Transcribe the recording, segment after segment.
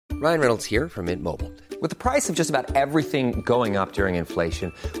Ryan Reynolds here from Mint Mobile. With the price of just about everything going up during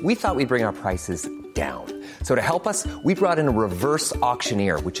inflation, we thought we'd bring our prices down. So to help us, we brought in a reverse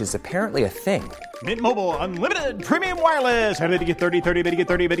auctioneer, which is apparently a thing. Mint Mobile Unlimited Premium Wireless. How to get 30, 30, bit to get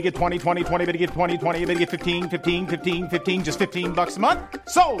 30, bit to get 20, 20, 20, bit to get 20, 20, bit to get 15, 15, 15, 15, just $15 a month?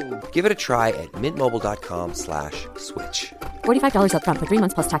 Sold! Give it a try at mintmobile.com/switch. $45 up front for 3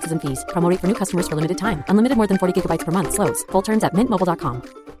 months plus taxes and fees. Promo rate for new customers for limited time. Unlimited more than 40 gigabytes per month. Slows full terms at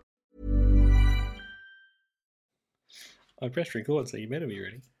mintmobile.com. I pressed record, so you better be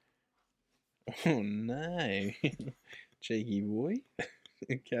ready. Oh no. Cheeky boy.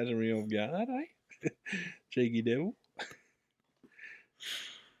 Catching me off guard, eh? Cheeky devil.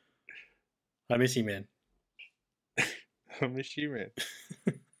 I miss you, man. I miss you, man.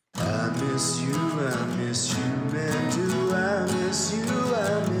 I miss you, man. Do I miss you?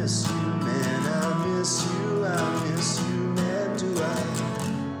 I miss you, man. I miss you, man. Do I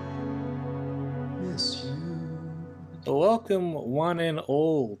miss you? Welcome, one and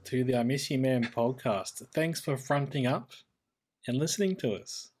all, to the I Miss You Man podcast. Thanks for fronting up and listening to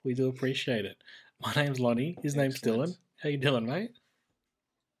us. We do appreciate it. My name's Lonnie. His name's Dylan. How you doing, mate?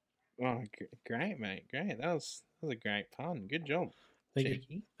 Oh, great, mate. Great. That was a great pun. Good job. Thank Cheeky.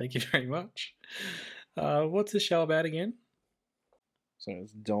 you. Thank you very much. What's the show about again? So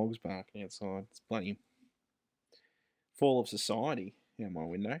it's dogs barking outside. It's bloody fall of society out my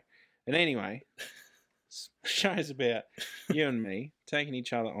window. And anyway, show's about you and me taking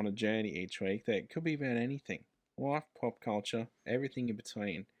each other on a journey each week that could be about anything. Life, pop culture, everything in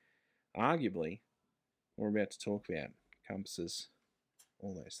between. Arguably, what we're about to talk about encompasses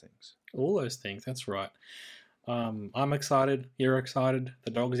all those things. All those things, that's right. I'm excited. You're excited.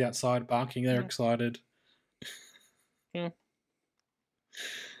 The dog's outside barking. They're excited. Yeah.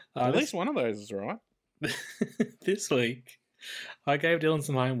 At least one of those is right. This week, I gave Dylan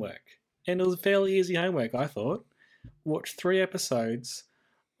some homework. And it was fairly easy homework, I thought. Watch 3 episodes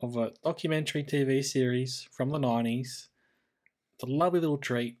of a documentary TV series from the 90s. It's a lovely little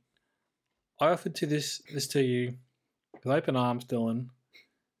treat. I offered this to you with open arms, Dylan. The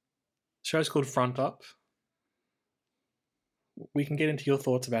show's called Front Up. We can get into your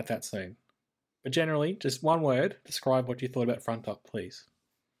thoughts about that soon. But generally, just one word, describe what you thought about Front Up, please.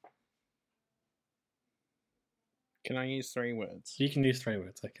 Can I use 3 words? You can use 3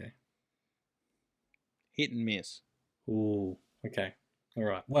 words, okay. Hit and miss. Ooh, okay. All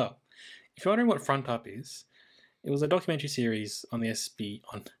right. Well, if you're wondering what Front Up is, it was a documentary series on the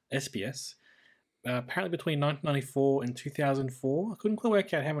SBS, apparently between 1994 and 2004. I couldn't quite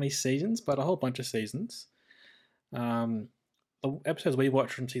work out how many seasons, but a whole bunch of seasons. The episodes we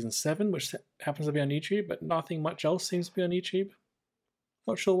watched from season 7, which happens to be on YouTube, but nothing much else seems to be on YouTube.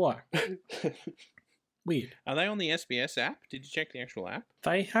 Not sure why. Weird. Are they on the SBS app? Did you check the actual app?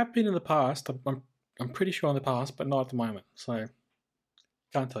 They have been in the past. I'm pretty sure in the past, but not at the moment. So,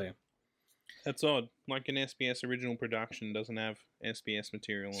 can't tell you. That's odd. Like an SBS original production doesn't have SBS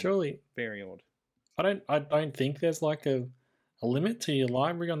material on it. Surely, Very odd. I don't think there's like a limit to your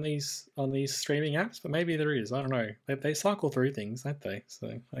library on these streaming apps, but maybe there is. I don't know. They cycle through things, don't they? So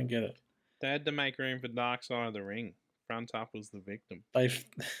I don't get it. They had to make room for Dark Side of the Ring. Front Up was the victim. They've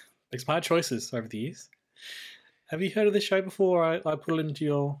smart choices over the years. Have you heard of this show before? I put it into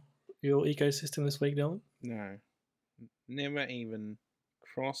your ecosystem this week, Dylan? No. Never even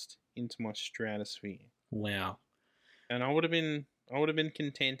crossed into my stratosphere. Wow. And I would have been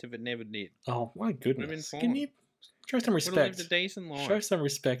content if it never did. Oh my goodness! Been fine. Can you show some Would have respect? lived a decent life. Show some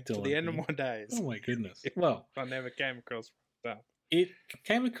respect, Dylan. to the end of my days. Oh my goodness! If Well, I never came across that. it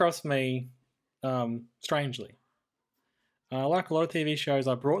came across me strangely. Like a lot of TV shows,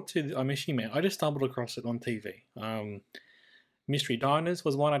 I brought to I Miss You Man. I just stumbled across it on TV. Mystery Diners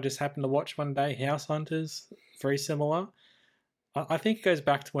was one I just happened to watch one day. House Hunters, very similar. I think it goes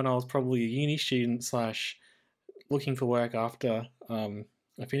back to when I was probably a uni student / looking for work after I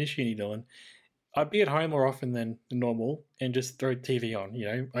finished uni, Dylan. I'd be at home more often than normal and just throw TV on,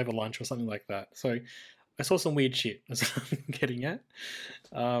 over lunch or something like that. So I saw some weird shit, that's what I'm getting at.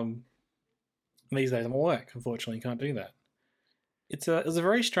 These days I'm at work, unfortunately, can't do that. It was a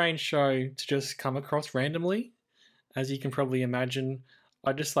very strange show to just come across randomly. As you can probably imagine,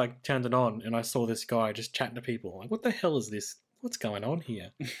 I just turned it on and I saw this guy just chatting to people. Like, what the hell is this? What's going on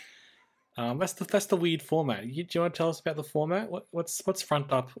here? That's the weird format. Do you want to tell us about the format? What's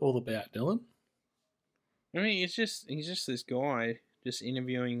Front Up all about, Dylan? I mean, he's just this guy just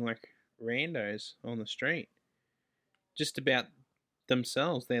interviewing randos on the street, just about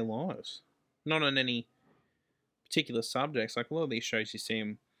themselves, their lives, not on any particular subjects. Like a lot of these shows, you see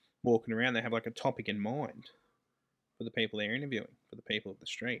them walking around, they have a topic in mind for the people they're interviewing, for the people of the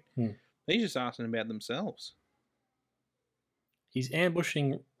street. Hmm. He's just asking about themselves. He's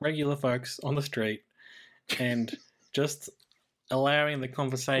ambushing regular folks on the street and just allowing the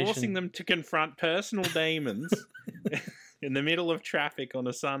conversation. Forcing them to confront personal demons in the middle of traffic on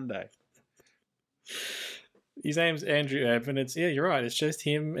a Sunday. His name's Andrew Ebb, and it's, yeah, you're right. It's just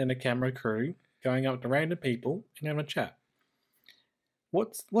him and a camera crew going up to random people and having a chat.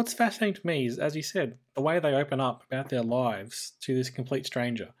 What's fascinating to me is, as you said, the way they open up about their lives to this complete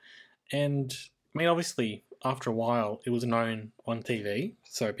stranger. And, I mean, obviously, after a while, it was known on TV,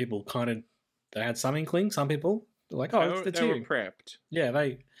 so people they had some inkling, some people. They're like, oh, it's they you. were prepped. Yeah,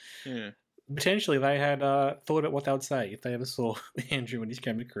 potentially they had thought about what they would say if they ever saw Andrew and his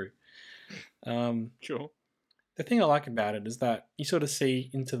camera crew. Sure. The thing I like about it is that you sort of see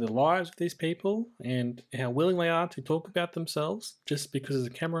into the lives of these people and how willing they are to talk about themselves just because there's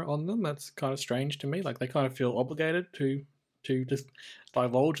a camera on them. That's kind of strange to me. Like, they kind of feel obligated to just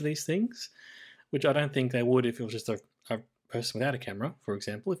divulge these things, which I don't think they would if it was just a person without a camera, for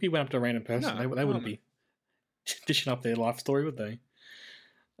example. If you went up to a random person, they wouldn't be dishing up their life story, would they?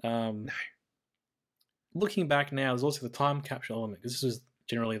 No. Looking back now, there's also the time capsule element, because this was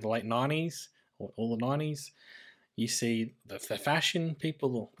generally the late 90s, or all the 90s. You see the fashion,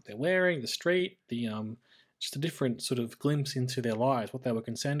 people, what they're wearing, the street, just a different sort of glimpse into their lives, what they were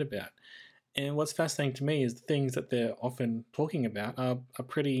concerned about. And what's fascinating to me is the things that they're often talking about are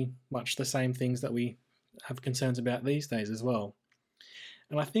pretty much the same things that we have concerns about these days as well.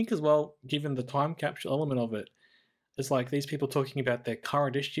 And I think as well, given the time capsule element of it, it's like these people talking about their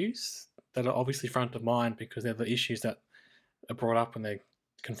current issues that are obviously front of mind because they're the issues that are brought up when they're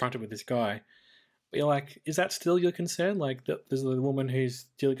confronted with this guy. But you're like, is that still your concern? Like, there's a woman who's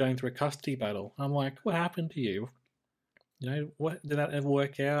still going through a custody battle. I'm like, what happened to you? You know, what did that ever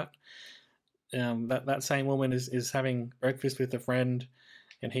work out? That same woman is having breakfast with a friend,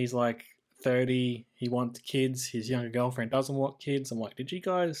 and he's like 30. He wants kids. His younger girlfriend doesn't want kids. I'm like, did you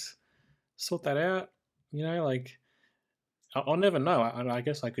guys sort that out? You know, like, I'll never know. I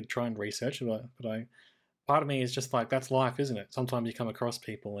guess I could try and research it, but part of me is just like, that's life, isn't it? Sometimes you come across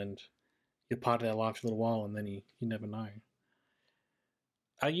people and you're part of their life for a little while, and then you never know.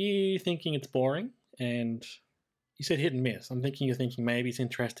 Are you thinking it's boring? And you said hit and miss. I'm thinking you're thinking maybe it's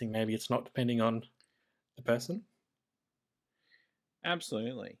interesting, maybe it's not, depending on the person.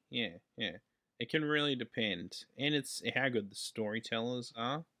 Absolutely. Yeah. It can really depend. And it's how good the storytellers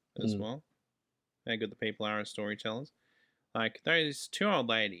are as well. How good the people are as storytellers. Like those two old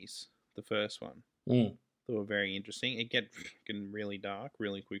ladies, the first one, they were very interesting. It can really dark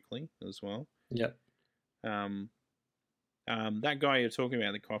really quickly as well. Yep. That guy you're talking about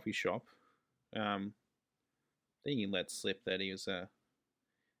in the coffee shop, I think he let slip that he was a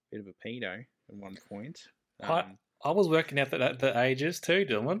bit of a pedo at one point. I was working out the ages too,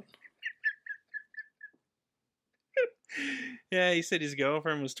 Dylan. Yeah, he said his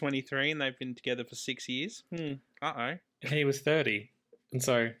girlfriend was 23 and they've been together for 6 years. Uh-oh. He was 30. And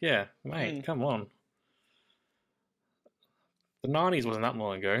so, yeah, mate, come on. The 90s wasn't that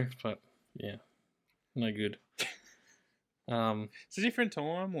long ago, but yeah, no good. It's a different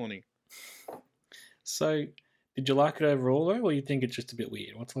time, Warning. So, did you like it overall, though, or you think it's just a bit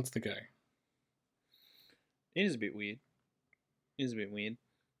weird? What's the go? It is a bit weird.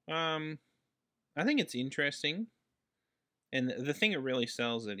 I think it's interesting. And the thing that really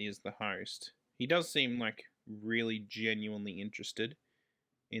sells it is the host. He does seem like really genuinely interested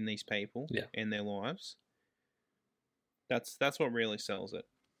in these people and their lives. That's what really sells it,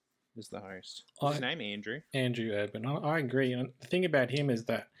 is the host. What's his name? Andrew Urban. I agree. And the thing about him is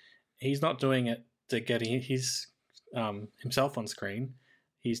that he's not doing it to get his himself on screen.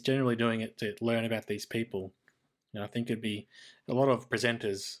 He's generally doing it to learn about these people. You know, I think it'd be a lot of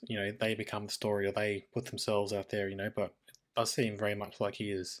presenters, you know, they become the story or they put themselves out there, you know, but it does seem very much like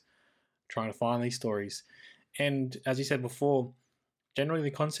he is trying to find these stories. And as you said before, generally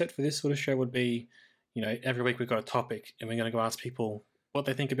the concept for this sort of show would be, you know, every week we've got a topic and we're going to go ask people what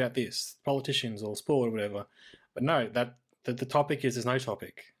they think about this, politicians or sport or whatever. But no, the topic is there's no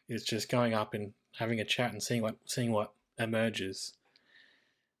topic. It's just going up and having a chat and seeing what emerges.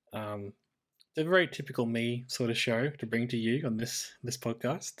 It's a very typical me sort of show to bring to you on this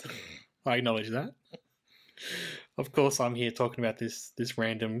podcast. I acknowledge that. Of course, I'm here talking about this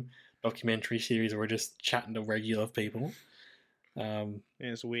random documentary series where we're just chatting to regular people.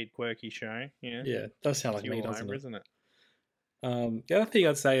 It's a weird, quirky show. Yeah, it does sound like me, doesn't it? Isn't it? The other thing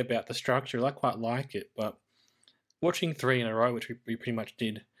I'd say about the structure, I quite like it, but watching 3 in a row, which we pretty much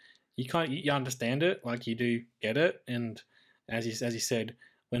did, you understand it, like you do get it, and as you said,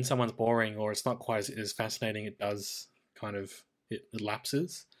 when someone's boring or it's not quite as fascinating, it does kind of it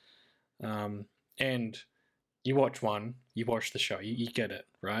lapses. And you watch one, you watch the show, you get it,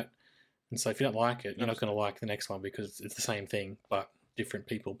 right? And so if you don't like it, you're not going to like the next one because it's the same thing, but different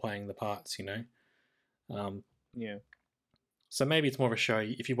people playing the parts, you know? Yeah. So maybe it's more of a show,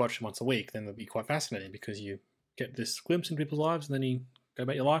 if you watch it once a week, then it'll be quite fascinating because you get this glimpse into people's lives and then you go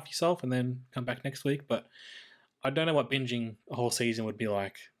about your life yourself and then come back next week. But I don't know what binging a whole season would be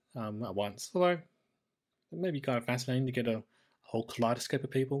like at once. Although it may be kind of fascinating to get a whole kaleidoscope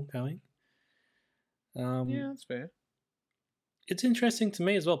of people going. Yeah, that's fair. It's interesting to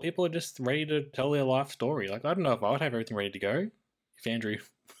me as well. People are just ready to tell their life story. Like, I don't know if I would have everything ready to go if Andrew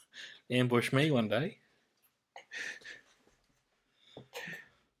ambushed me one day.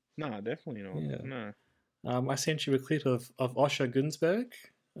 No, definitely not. Yeah. No. I sent you a clip of Osher Gunsberg,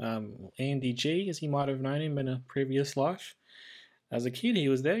 Andy G, as you might have known him in a previous life. As a kid, he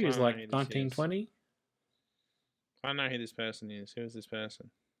was there. He was like 19, 20. I know who this person is. Who is this person?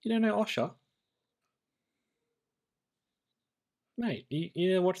 You don't know Osher? Mate, you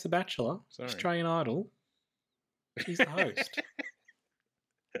never watched The Bachelor? Sorry. Australian Idol? He's the host.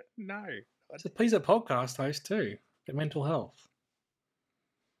 No. He's a podcast host too, for mental health.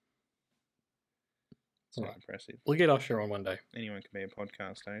 It's not impressive. We'll get Osher on one day. Anyone can be a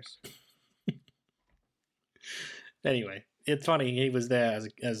podcast host. Anyway, it's funny. He was there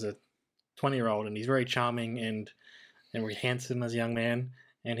as a 20-year-old, and he's very charming and very handsome as a young man.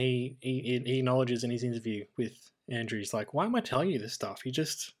 And he acknowledges in his interview with Andrew, he's like, "Why am I telling you this stuff? You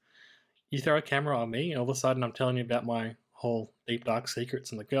throw a camera on me, and all of a sudden I'm telling you about my whole deep dark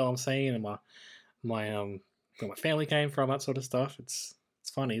secrets and the girl I'm seeing and my where my family came from, that sort of stuff. It's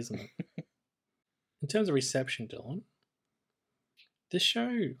funny, isn't it?" In terms of reception, Dylan, this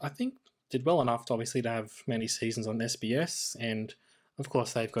show, I think, did well enough to obviously to have many seasons on SBS, and of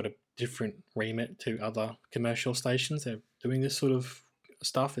course they've got a different remit to other commercial stations. They're doing this sort of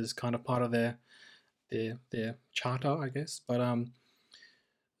stuff as kind of part of their charter, I guess, but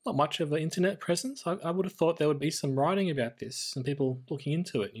not much of an internet presence. I would have thought there would be some writing about this and people looking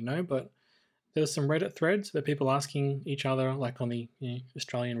into it, but there was some Reddit threads where people asking each other, like on the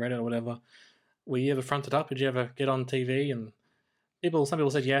Australian Reddit or whatever, were you ever fronted up? Did you ever get on TV? And some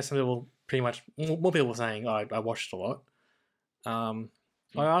people said yes, some people pretty much, more people were saying I watched a lot. I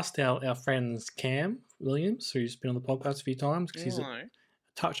asked our friends Cam Williams, who's been on the podcast a few times, because he's a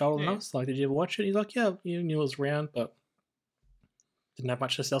touch older than us, like, did you ever watch it? He's like, yeah, you knew it was around, but didn't have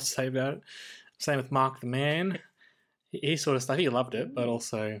much else to say about it. Same with Mark the Man. He sort of stuff, he loved it, but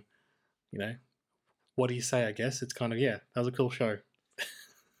also, what do you say, I guess? It's kind of, that was a cool show.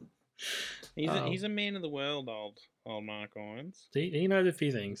 He's a man of the world, old Mark Irons. He knows a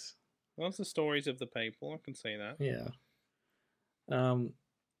few things. Loves the stories of the people, I can see that. Yeah.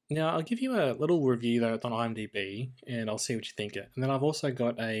 Now, I'll give you a little review, though, on IMDb, and I'll see what you think of it. And then I've also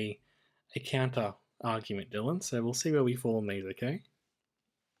got a counter argument, Dylan, so we'll see where we fall on these, okay?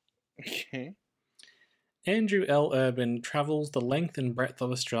 Okay. Andrew L. Urban travels the length and breadth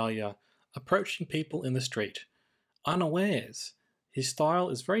of Australia, approaching people in the street. Unawares, his style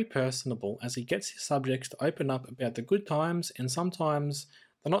is very personable as he gets his subjects to open up about the good times and sometimes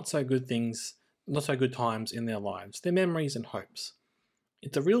the not so good times in their lives, their memories and hopes.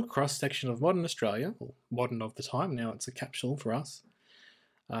 It's a real cross-section of modern Australia, or modern of the time, now it's a capsule for us,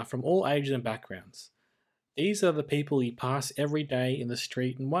 from all ages and backgrounds. These are the people you pass every day in the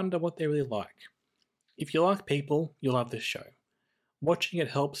street and wonder what they're really like. If you like people, you'll love this show. Watching it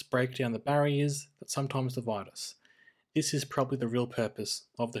helps break down the barriers that sometimes divide us. This is probably the real purpose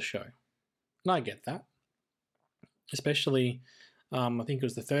of the show. And I get that. Especially, I think it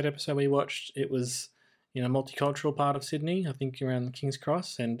was the third episode we watched. It was in a multicultural part of Sydney, I think around King's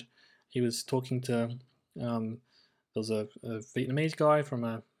Cross, and he was talking to, there was a Vietnamese guy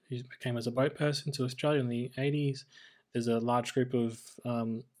who came as a boat person to Australia in the 80s. There's a large group of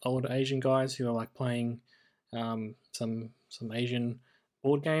old Asian guys who are like playing some Asian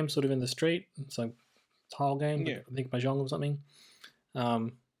board games sort of in the street, so tile game, I think Mahjong or something.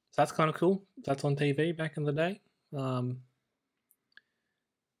 So that's kind of cool. That's on TV back in the day.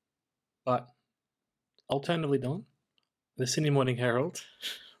 But alternatively, Don, the Sydney Morning Herald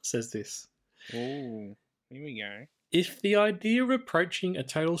says this. Oh, here we go. If the idea of approaching a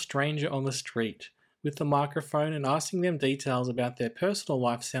total stranger on the street with the microphone and asking them details about their personal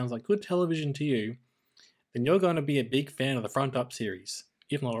life sounds like good television to you, then you're going to be a big fan of the Front Up series,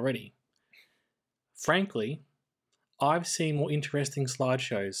 if not already. Frankly, I've seen more interesting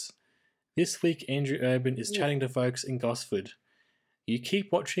slideshows. This week, Andrew Urban is chatting to folks in Gosford. You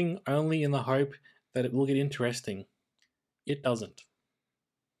keep watching only in the hope that it will get interesting. It doesn't.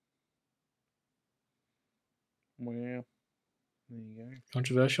 Well, There you go.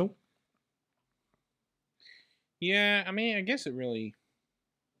 Controversial. Yeah, I mean, I guess it really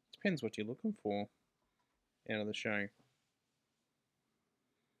depends what you're looking for out of the show.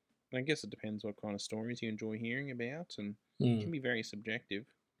 I guess it depends what kind of stories you enjoy hearing about, and it can be very subjective,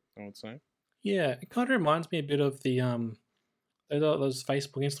 I would say. Yeah, it kind of reminds me a bit of the those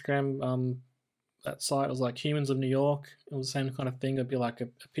Facebook, Instagram, that site was like Humans of New York. It was the same kind of thing. It'd be like a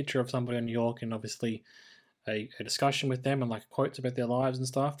picture of somebody in New York, and obviously a discussion with them and like quotes about their lives and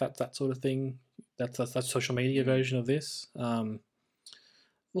stuff. That sort of thing. That's social media version of this.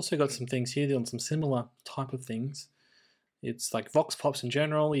 Also got some things here on some similar type of things. It's like Vox Pops in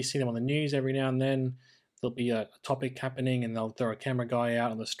general. You see them on the news every now and then. There'll be a topic happening, and they'll throw a camera guy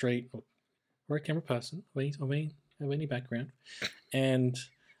out on the street, or a camera person, or any background, and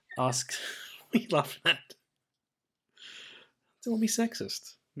ask, "What are you laughing at?" Don't be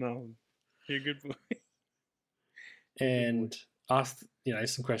sexist. No, you're a good boy. And ask,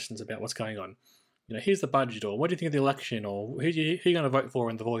 some questions about what's going on. Here's the budget, or what do you think of the election, or who are you going to vote for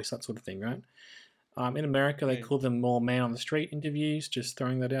in The Voice, that sort of thing, right? In America, they call them more man on the street interviews. Just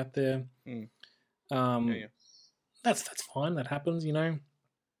throwing that out there. Yeah. That's fine. That happens,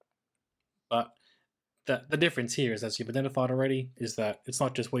 But the difference here is, as you've identified already, is that it's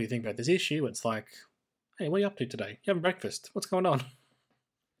not just what do you think about this issue. It's like, hey, what are you up to today? You having breakfast? What's going on?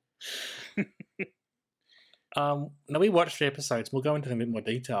 Now, we watched the episodes. We'll go into them in more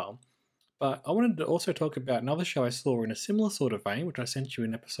detail. But I wanted to also talk about another show I saw in a similar sort of vein, which I sent you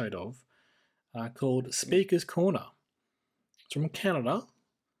an episode of, called Speaker's Corner. It's from Canada.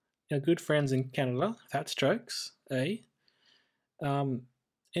 Good friends in Canada. That's jokes, eh? And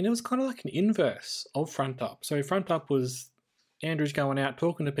it was kind of like an inverse of Front Up. So Front Up was Andrew's going out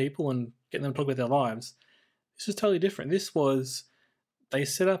talking to people and getting them to talk about their lives. This is totally different. This was, they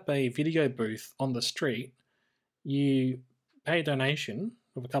set up a video booth on the street. You pay a donation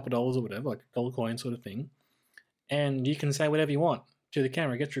of a couple of dollars or whatever, like a gold coin sort of thing, and you can say whatever you want to the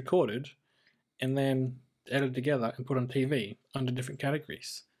camera. It gets recorded and then edited together and put on TV under different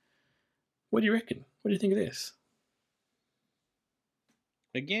categories. What do you reckon? What do you think of this?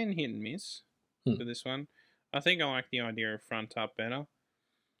 Again, hit and miss for this one. I think I like the idea of Front Up better.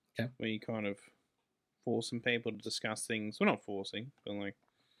 Okay. Where you kind of forcing people to discuss things. Well, not forcing, but like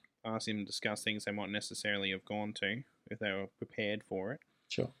asking them to discuss things they might necessarily have gone to if they were prepared for it.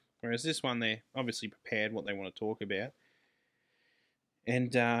 Sure. Whereas this one, they're obviously prepared what they want to talk about.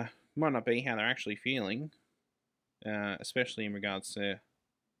 And might not be how they're actually feeling, especially in regards to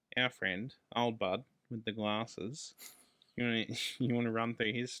our friend, Old Bud, with the glasses. You want to run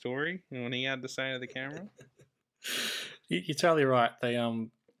through his story? You know what he had to say to the camera? You're totally right. They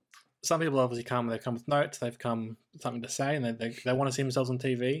some people obviously they come with notes. They've come with something to say, and they want to see themselves on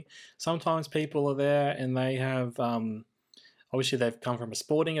TV. Sometimes people are there and they have obviously they've come from a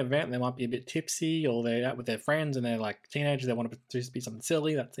sporting event. And they might be a bit tipsy, or they're out with their friends and they're like teenagers. They want to be something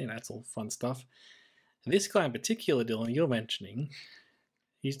silly. That's all fun stuff. And this guy in particular, Dylan, you're mentioning,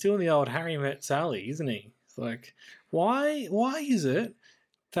 he's doing the old Harry Met Sally, isn't he? It's like, why is it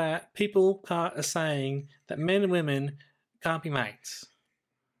that people are saying that men and women can't be mates?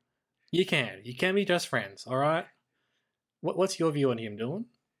 You can be just friends, all right? What's your view on him, Dylan?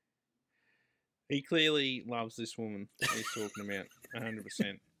 He clearly loves this woman he's talking about,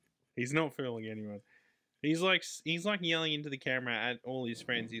 100%. He's not fooling anyone. He's like yelling into the camera at all his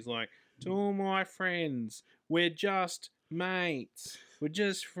friends. He's like, to all my friends, we're just mates. We're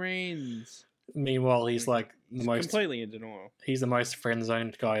just friends. Meanwhile, he's like completely in denial. He's the most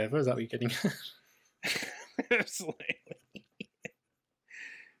friend-zoned guy ever. Is that what you're getting at? Absolutely.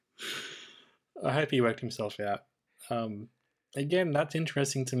 I hope he worked himself out. Again, that's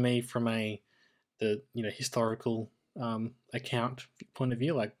interesting to me from the historical account point of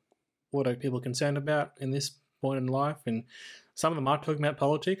view. Like, what are people concerned about in this point in life? And some of them are talking about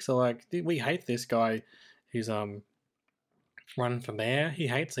politics. So, like, we hate this guy who's running for mayor.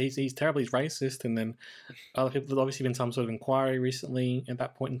 He's terrible. He's racist. And then other people, there's obviously been some sort of inquiry recently at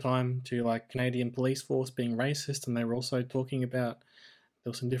that point in time to like Canadian police force being racist, and they were also talking about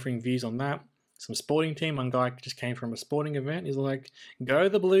there were some differing views on that. Some sporting team, one guy just came from a sporting event. He's like, "Go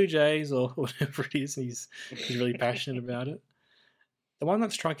the Blue Jays," or whatever it is. He's really passionate about it. The one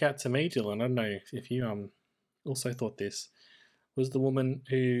that struck out to me, Dylan, I don't know if you also thought this, was the woman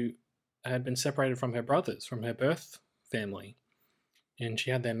who had been separated from her brothers, from her birth family. And she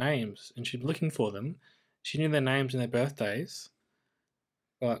had their names, and she'd been looking for them. She knew their names and their birthdays.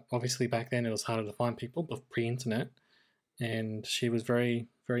 But obviously back then it was harder to find people, pre-internet. And she was very,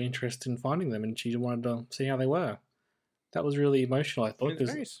 very interested in finding them, and she wanted to see how they were. That was really emotional, I thought.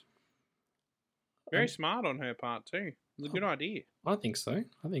 Very smart on her part too. It was a good idea. I think so.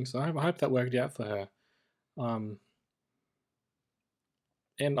 I hope that worked out for her.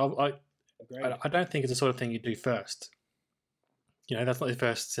 And I don't think it's the sort of thing you do first. You know, that's not the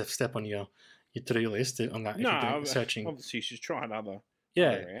first step on your to-do list on that. If you're doing searching. Obviously she's tried other.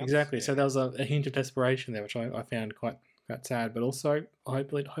 Yeah, other routes. exactly. Yeah. So there was a hint of desperation there, which I found quite sad, but also I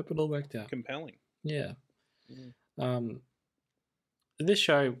hope it all worked out. Compelling. Yeah. Mm. This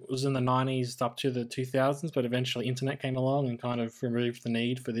show was in the 90s up to the 2000s, but eventually internet came along and kind of removed the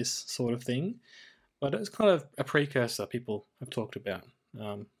need for this sort of thing. But it's kind of a precursor people have talked about,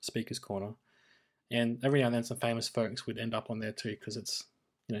 Speaker's Corner. And every now and then some famous folks would end up on there too, because it's,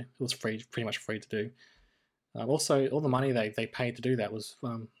 you know, it was pretty much free to do. Also, all the money they paid to do that was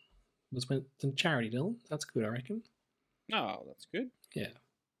went to charity, Dylan. That's good, I reckon. Oh, that's good. Yeah.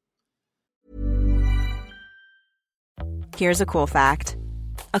 Here's a cool fact.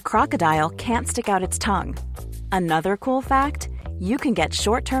 A crocodile can't stick out its tongue. Another cool fact, you can get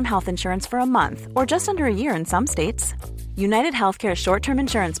short-term health insurance for a month or just under a year in some states. United Healthcare short-term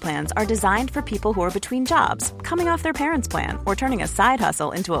insurance plans are designed for people who are between jobs, coming off their parents' plan, or turning a side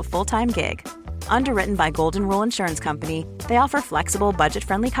hustle into a full-time gig. Underwritten by Golden Rule Insurance Company, they offer flexible,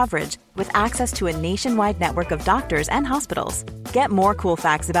 budget-friendly coverage with access to a nationwide network of doctors and hospitals. Get more cool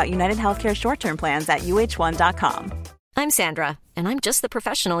facts about United Healthcare short-term plans at uh1.com. I'm Sandra, and I'm just the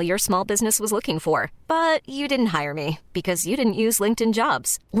professional your small business was looking for. But you didn't hire me because you didn't use LinkedIn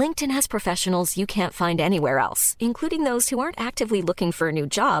Jobs. LinkedIn has professionals you can't find anywhere else, including those who aren't actively looking for a new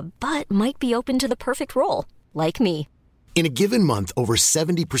job, but might be open to the perfect role, like me. In a given month, over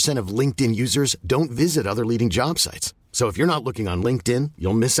 70% of LinkedIn users don't visit other leading job sites. So if you're not looking on LinkedIn,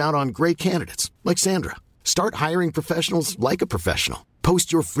 you'll miss out on great candidates like Sandra. Start hiring professionals like a professional.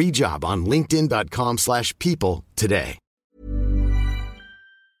 Post your free job on linkedin.com/people today.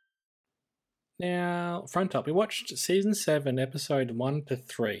 Now, front up, we watched season 7, episode 1 to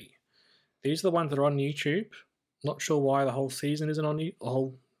 3. These are the ones that are on YouTube. Not sure why the whole season isn't on the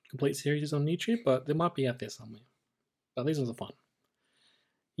whole complete series is on YouTube, but they might be out there somewhere. But these ones are fun.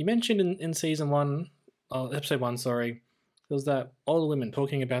 You mentioned in season 1, episode 1, sorry, there was that older women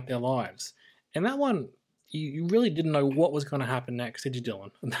talking about their lives. And that one, you really didn't know what was going to happen next, did you,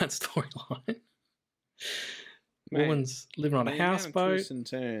 Dylan? In that storyline. Woman's living on a houseboat. Twists and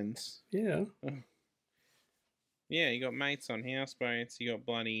turns. Yeah. Yeah, you got mates on houseboats. You got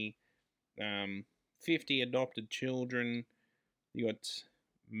bloody 50 adopted children. You got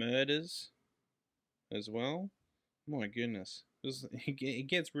murders as well. My goodness. It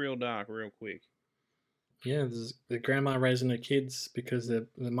gets real dark real quick. Yeah, there's the grandma raising her kids because the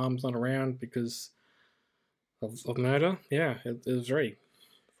mum's not around because of murder. Yeah, it was very,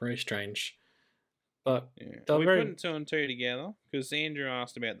 very strange. But yeah. We put 2 and 2 together because Andrew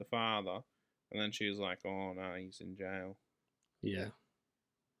asked about the father, and then she was like, "Oh no, he's in jail." Yeah,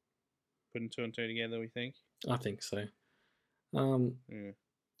 putting 2 and 2 together, we think. I think so. Yeah.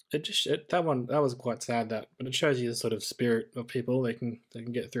 That was quite sad. But it shows you the sort of spirit of people. They can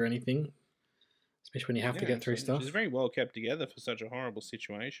get through anything, especially when you have to get through stuff. She's very well kept together for such a horrible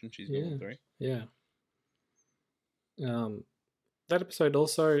situation she's going through. Yeah. That episode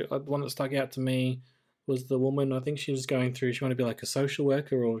also, the one that stuck out to me was the woman. I think she was going through. She wanted to be like a social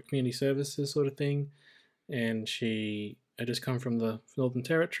worker or community services sort of thing, and she had just come from the Northern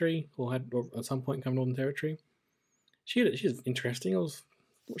Territory, or had at some point come from Northern Territory. She's interesting. I was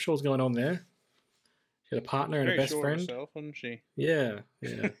not sure what was going on there. She had a partner and a best friend. Herself, wasn't she? Yeah.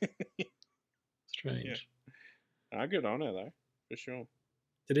 Strange. Yeah. Good on her though, for sure.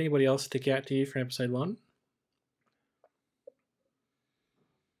 Did anybody else stick out to you from episode 1?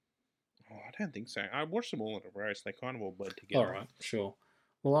 I don't think so. I watched them all in a row, so they kind of all bled together. All right, sure.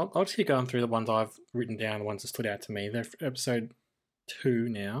 Well, I'll just keep going through the ones I've written down, the ones that stood out to me. They're episode 2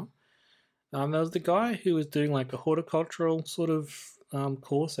 now. There was the guy who was doing like a horticultural sort of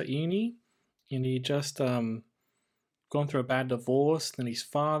course at uni, and he just gone through a bad divorce. Then his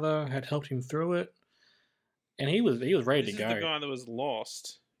father had helped him through it, and he was ready to go. This is the guy that was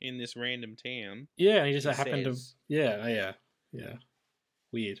lost in this random town. Yeah, and he just happened to. Yeah.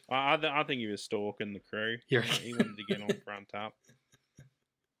 Weird. I think he was stalking the crew. Yeah. He wanted to get on front up.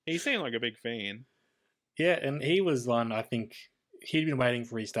 He seemed like a big fan. Yeah, and he was one, I think, he'd been waiting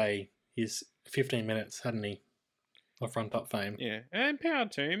for his day, his 15 minutes, hadn't he? Of front up fame. Yeah, and power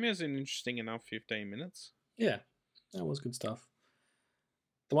to him. It was an interesting enough 15 minutes. Yeah, that was good stuff.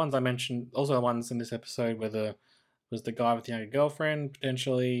 The ones I mentioned, also the ones in this episode where was the guy with the younger girlfriend,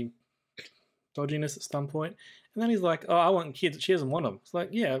 potentially dodginess at some point. And then he's like, "Oh, I want kids." She doesn't want them. It's like,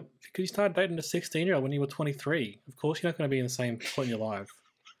 yeah, because you started dating a 16-year-old when you were 23. Of course, you're not going to be in the same point in your life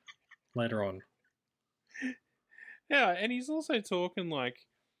later on. Yeah, and he's also talking like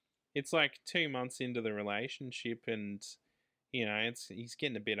it's like 2 months into the relationship, and he's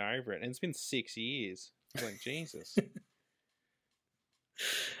getting a bit over it, and it's been 6 years. It's like Jesus.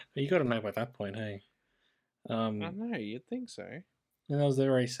 You got to know by that point, hey. I know, you'd think so. And there was a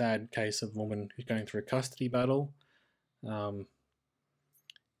very sad case of a woman who's going through a custody battle. And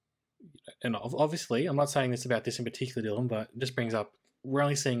obviously, I'm not saying this about this in particular, Dylan, but it just brings up, we're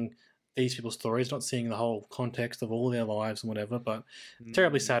only seeing these people's stories, not seeing the whole context of all their lives and whatever, but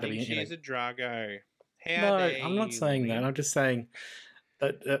terribly sad to be... She's a druggo. No, I'm not saying that. I'm just saying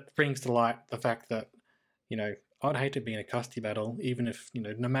that brings to light the fact that, I'd hate to be in a custody battle, even if,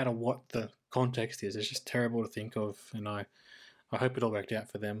 no matter what the context is, it's just terrible to think of, and I hope it all worked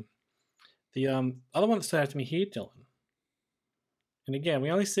out for them. The other one that stood out to me here, Dylan, and again, we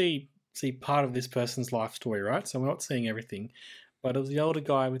only see part of this person's life story, right? So we're not seeing everything, but it was the older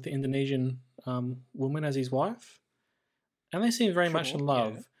guy with the Indonesian woman as his wife, and they seem very much in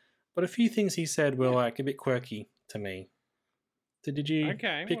love, yeah. But a few things he said were like a bit quirky to me. So did you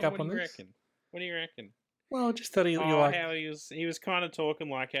pick up on this? Reckon? What do you reckon? Well, just that how he was kind of talking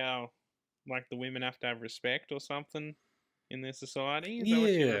like how the women have to have respect or something in their society. Is that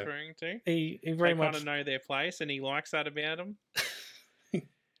what you're referring to? He very much kind of know their place, and he likes that about them.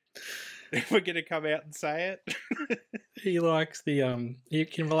 If we're gonna come out and say it, he likes the he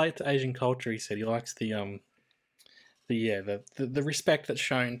can relate to Asian culture. He said he likes the respect that's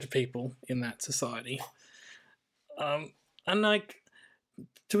shown to people in that society. And like,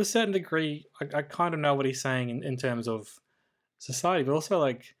 to a certain degree, I kind of know what he's saying in terms of society, but also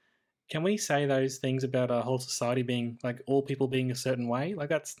like, can we say those things about our whole society being like all people being a certain way? Like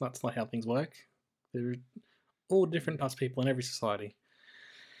that's not how things work. There are all different types of people in every society.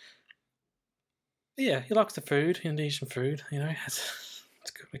 Yeah, he likes the food, Indonesian food.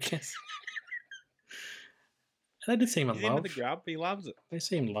 It's good, I guess. They did seem in love. He's into the grub. He loves it. They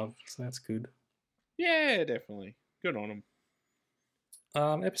seem in love, so that's good. Yeah, definitely. Good on him.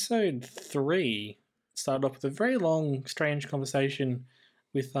 Episode 3 started off with a very long, strange conversation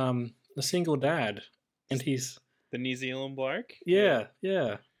with a single dad, and he's the New Zealand bloke. Yeah.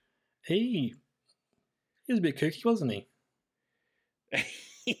 He was a bit kooky, wasn't he?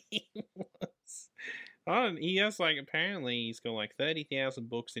 He was. He has apparently he's got 30,000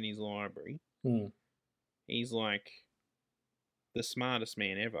 books in his library. He's the smartest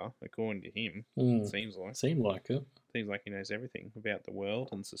man ever, according to him. It seems like. Seemed like it. Seems like he knows everything about the world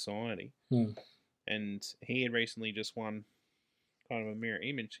and society. And he had recently just won kind of a mirror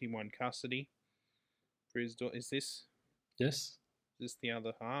image. He won custody for his daughter. Is this? Yes. Is this the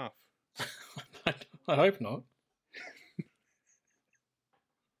other half? I hope not.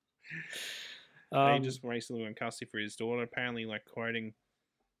 He just recently won custody for his daughter, apparently quoting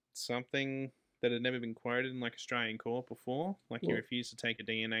something that had never been quoted in Australian court before. He refused to take a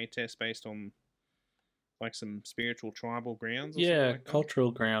DNA test based on some spiritual tribal grounds. Or something like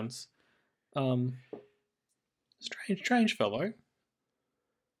cultural grounds. Strange fellow.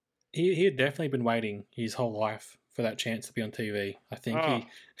 He had definitely been waiting his whole life for that chance to be on TV. I think he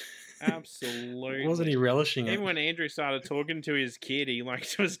absolutely wasn't he relishing it. Even when Andrew started talking to his kid, he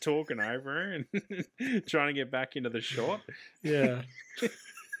was talking over her and trying to get back into the shot. Yeah.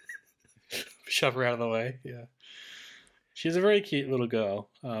 Shove her out of the way. Yeah. She's a very cute little girl.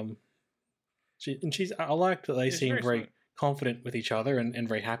 I like that they seem very confident with each other and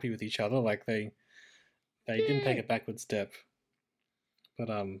very happy with each other. They didn't take a backward step. But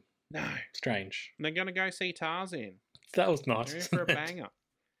no, strange. And they're gonna go see Tarzan. That was nice. They're in for a banger.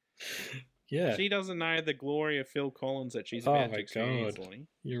 Yeah. She doesn't know the glory of Phil Collins that she's about to experience. God.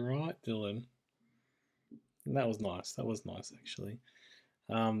 You're right, Dylan. And that was nice. That was nice, actually.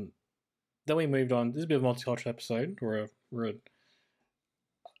 Then we moved on. This is a bit of a multicultural episode. I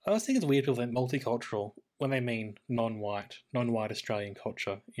always think it's weird people think multicultural when they mean non-white Australian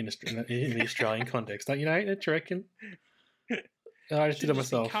culture in the Australian context. Don't you know? Don't you reckon? I just did it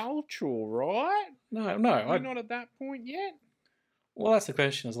myself. Cultural, right? No. We're not at that point yet. Well, that's the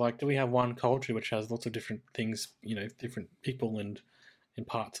question. Is do we have one culture which has lots of different things, different people and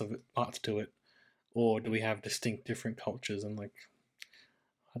parts to it, or do we have distinct different cultures and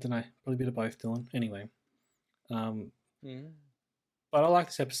I don't know, probably a bit of both, Dylan. Anyway, but I like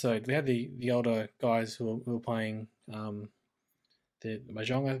this episode. We had the older guys who were playing the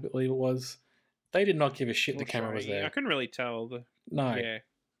Mahjong, I believe it was. They did not give a shit the camera was there. I couldn't really tell. No. Yeah.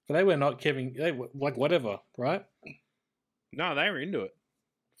 But they were not giving... They were whatever, right? No, they were into it.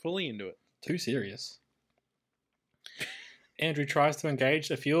 Fully into it. Too serious. Andrew tries to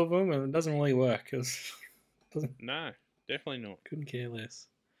engage a few of them and it doesn't really work. No, definitely not. Couldn't care less.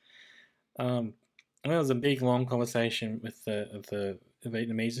 And there was a big, long conversation with the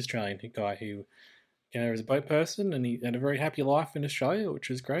Vietnamese Australian guy who, was a boat person, and he had a very happy life in Australia, which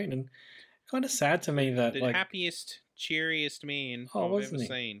was great. And kind of sad to me that The happiest, cheeriest man I've ever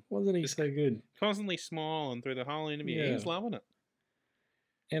seen. Wasn't he so good? Constantly smiling through the whole interview. Yeah. He was loving it.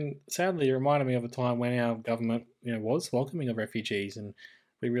 And sadly, it reminded me of a time when our government, was welcoming of refugees, and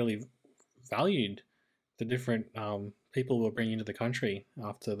we really valued the different people we were bringing into the country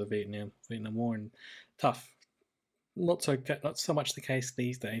after the Vietnam War. And tough, not so much the case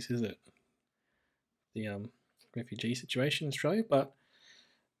these days, is it? The refugee situation in Australia, but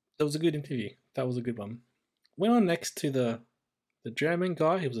it was a good interview. That was a good one. Went on next to the German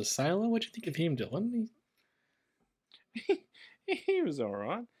guy who was a sailor. What do you think of him, Dylan? He was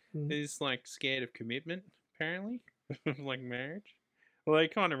alright. He's like scared of commitment, apparently. Like marriage. Well, they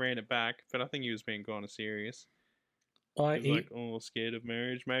kind of ran it back, but I think he was being kind of serious. He's like, scared of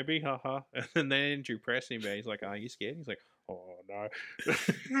marriage, maybe, haha. And then Andrew pressed him, but he's like, are you scared? He's like, oh, no.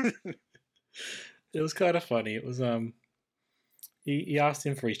 It was kind of funny. It was, he asked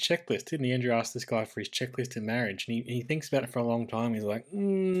him for his checklist, didn't he? Andrew asked this guy for his checklist in marriage, and he thinks about it for a long time. He's like,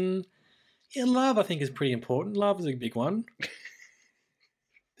 yeah, love, I think, is pretty important. Love is a big one.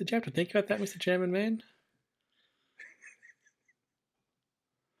 Did you have to think about that, Mr. Chairman, man?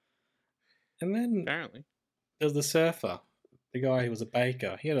 And then apparently there was the surfer, the guy who was a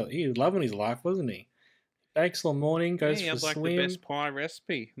baker. He was loving his life, wasn't he? Bakes all morning, goes for a swim. He had like the best pie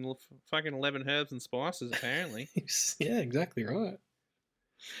recipe, and fucking 11 herbs and spices, apparently. Yeah, exactly right.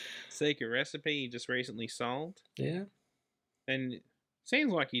 Secret recipe he just recently sold. Yeah. And it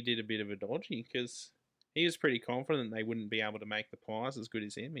seems like he did a bit of a dodgy, because he was pretty confident they wouldn't be able to make the pies as good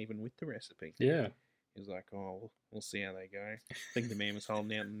as him, even with the recipe. Yeah. He was like, oh, we'll see how they go. I think the man was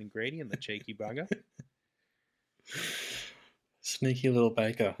holding out an ingredient, the cheeky bugger. Sneaky little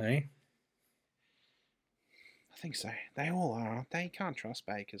baker, eh? I think so. They all are, aren't they? You can't trust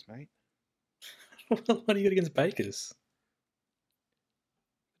bakers, mate. What do you got against bakers?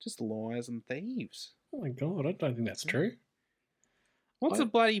 Just liars and thieves. Oh my god, I don't think that's true. What's a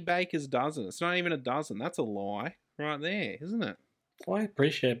bloody baker's dozen? It's not even a dozen. That's a lie right there, isn't it? I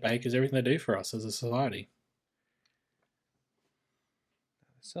appreciate bakers, everything they do for us as a society.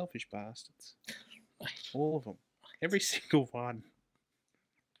 Selfish bastards. All of them. Every single one.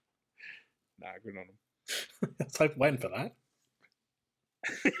 Nah, good on them. I was waiting for that.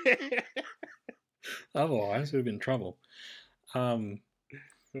 Otherwise, we'd be in trouble. So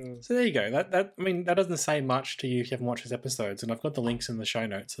there you go. That doesn't say much to you if you haven't watched these episodes, and I've got the links in the show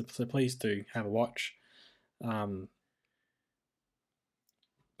notes, so please do have a watch.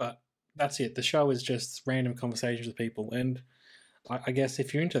 But that's it. The show is just random conversations with people, and I guess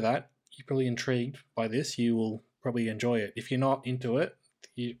if you're into that, you're probably intrigued by this, you will probably enjoy it. If you're not into it,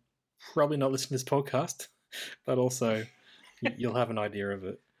 you probably not listen to this podcast, but also you'll have an idea of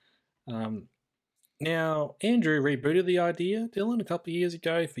it. Now, Andrew rebooted the idea, Dylan, a couple of years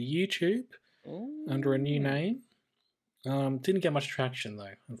ago for YouTube under a new name. Didn't get much traction,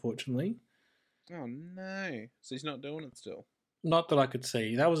 though, unfortunately. Oh, no. So he's not doing it still? Not that I could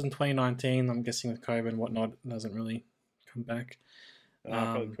see. That was in 2019. I'm guessing with COVID and whatnot, it doesn't really come back.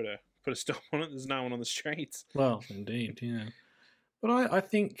 Probably put a stop on it. There's no one on the streets. Well, indeed, yeah. But I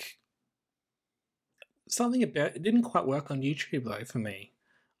think something about it didn't quite work on YouTube, though, for me.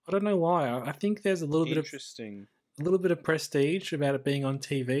 I don't know why. I think there's a little bit of prestige about it being on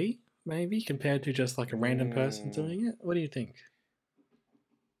TV, maybe, compared to just like a random person doing it. What do you think?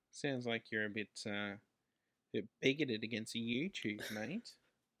 Sounds like you're a bit bigoted against YouTube, mate.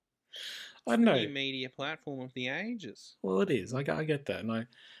 I don't know. It's the media platform of the ages. Well, it is. I get that, and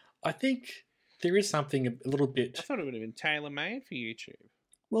I think there is something a little bit. I thought it would have been tailor-made for YouTube.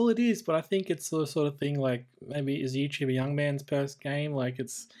 Well, it is, but I think it's the sort of thing like maybe is YouTube a young man's first game? Like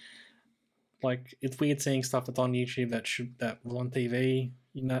it's weird seeing stuff that's on YouTube that was on TV.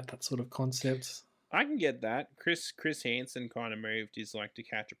 You know, that sort of concept. I can get that. Chris Hansen kind of moved his like To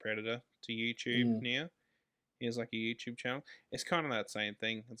Catch a Predator to YouTube now. He has like a YouTube channel. It's kind of that same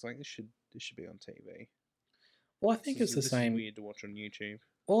thing. It's like this should be on TV. Well, I think it's the same. Is weird to watch on YouTube.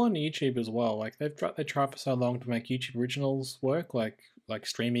 Well, on YouTube as well. Like they tried for so long to make YouTube originals work, like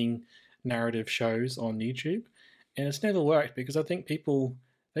streaming narrative shows on YouTube, and it's never worked because I think people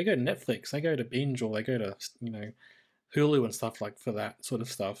they go to Netflix, they go to Binge, or they go to Hulu and stuff like for that sort of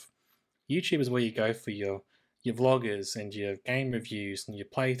stuff. YouTube is where you go for your vloggers and your game reviews and your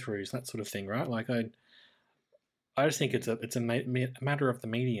playthroughs, that sort of thing, right? Like I just think it's a matter of the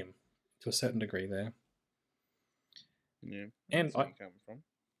medium to a certain degree there. Yeah, and I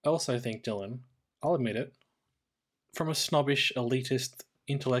also think, Dylan, I'll admit it, from a snobbish, elitist,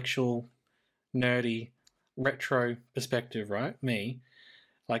 intellectual nerdy, retro perspective, right? Me,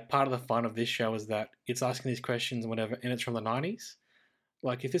 like part of the fun of this show is that it's asking these questions and whatever, and it's from the 90s.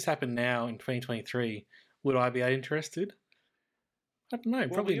 Like if this happened now in 2023, would I be interested? I don't know, Well,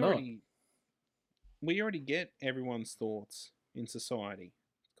 probably not. We already get everyone's thoughts in society.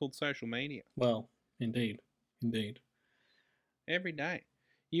 It's called social media. Well, indeed. Every day.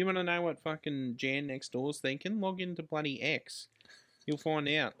 You want to know what fucking Jan next door's thinking? Log into bloody X. You'll find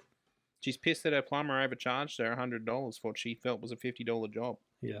out. She's pissed that her plumber overcharged her $100 for what she felt was a $50 job.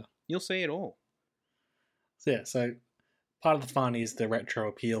 Yeah. You'll see it all. So part of the fun is the retro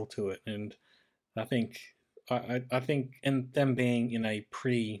appeal to it, and I think and them being in a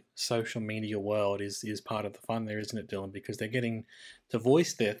pre-social media world is part of the fun there, isn't it, Dylan? Because they're getting to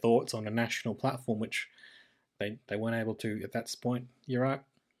voice their thoughts on a national platform, which they weren't able to at that point. You're right.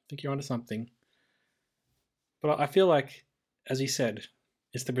 I think you're onto something. But I feel like, as you said,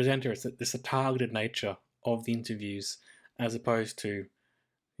 it's the presenter. It's the targeted nature of the interviews, as opposed to,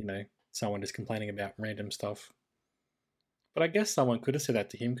 someone just complaining about random stuff. But I guess someone could have said that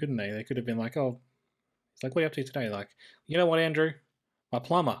to him, couldn't they? They could have been like, "Oh, it's like, what are you up to today?" Like, "You know what, Andrew? My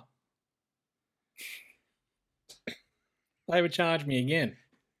plumber. They overcharged me again."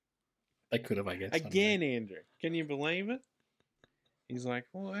 They could have, I guess. Again, Andrew. Can you believe it? He's like,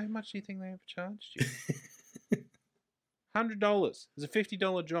 "Well, how much do you think they overcharged you?" $100. It's a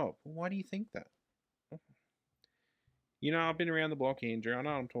 $50 job. Well, why do you think that? I've been around the block, Andrew. I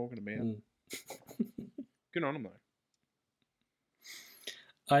know what I'm talking about. Good on him, though.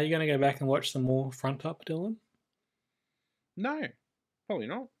 Are you going to go back and watch some more Front Up, Dylan? No, probably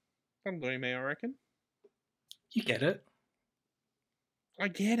not. I'm doing me, I reckon. You get it. I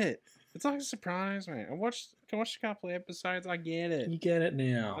get it. It's like a surprise, mate. I watched a couple of episodes. I get it. You get it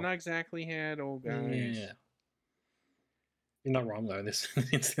now. I know exactly how it all goes. Yeah. You're not wrong, though, in this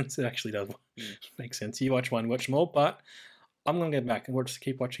instance. It actually does make sense. You watch one, watch more, but I'm going to go back and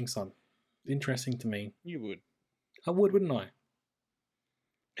keep watching some. Interesting to me. You would. I would, wouldn't I?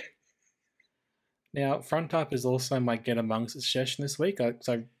 Now, Front Up is also my Get Amongst suggestion this week.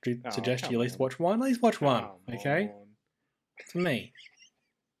 So I suggest you at least watch one. At least watch one, okay? For me.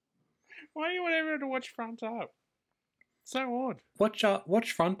 Why do you want everyone to watch Front Up? So odd.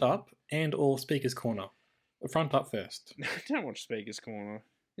 Watch Front Up and or Speaker's Corner. Front Up first. Don't watch Speaker's Corner.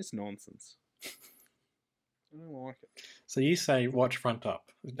 It's nonsense. I don't like it. So you say watch Front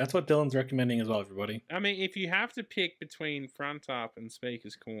Up. That's what Dylan's recommending as well, everybody. I mean, if you have to pick between Front Up and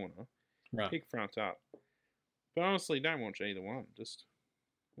Speaker's Corner, right, pick Front Up. But honestly, don't watch either one. Just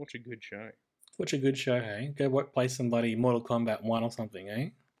watch a good show. Watch a good show, hey? Go play somebody Mortal Kombat 1 or something, eh?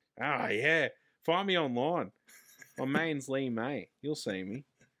 Ah, yeah. Find me online. My main's Lee May. You'll see me.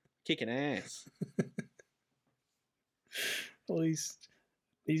 Kicking ass. Well, he's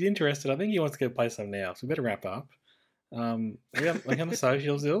interested. I think he wants to go play some now, so we better wrap up. We on the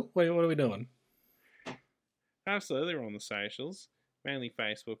socials, Dill? What are we doing? Absolutely, we're on the socials. Mainly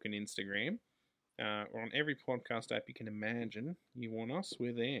Facebook and Instagram. We're on every podcast app you can imagine. You want us,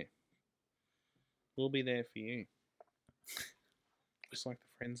 we're there. We'll be there for you. Just like the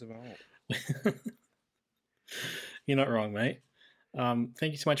friends of old. You're not wrong, mate.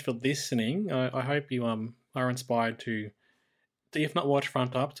 Thank you so much for listening. I hope you are inspired to, if not watch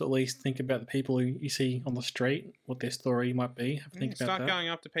Front Up, to at least think about the people who you see on the street, what their story might be. Have a think about that. Start going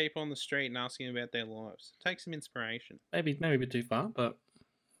up to people on the street and asking about their lives. Take some inspiration. Maybe a bit too far, but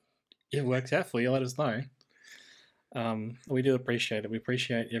if it works out for you, let us know. We do appreciate it. We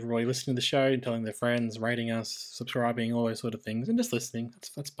appreciate everybody listening to the show, telling their friends, rating us, subscribing, all those sort of things, and just listening.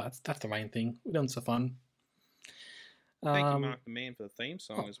 That's the main thing. We're doing so fun. Thank you, Mark the Man, for the theme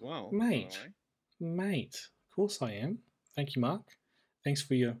song as well. Mate, of course I am. Thank you, Mark. Thanks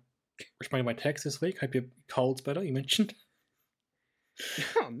for your responding to my text this week. Hope your cold's better, you mentioned.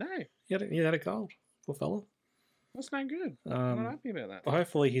 Oh, no. You had a cold, poor fella. That's no good. I'm not happy about that. But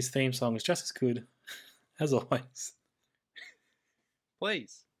hopefully his theme song is just as good as always.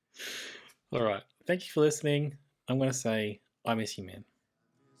 Please. All right. Thank you for listening. I'm going to say, I miss you, man.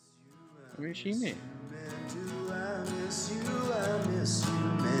 I miss you, man. I miss you, I miss you,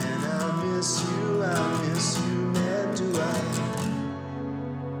 man. I miss you, I miss you, man. Do I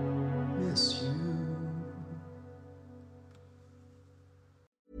miss you?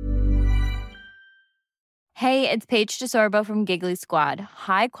 Hey, it's Paige DeSorbo from Giggly Squad.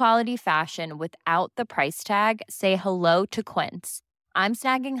 High quality fashion without the price tag. Say hello to Quince. I'm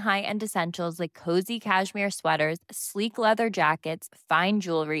snagging high-end essentials like cozy cashmere sweaters, sleek leather jackets, fine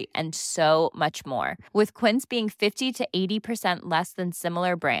jewelry, and so much more. With Quince being 50 to 80% less than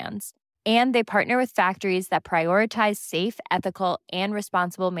similar brands. And they partner with factories that prioritize safe, ethical, and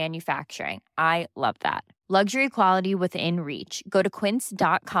responsible manufacturing. I love that. Luxury quality within reach. Go to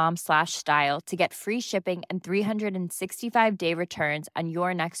quince.com/style to get free shipping and 365-day returns on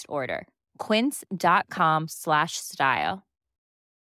your next order. Quince.com/style.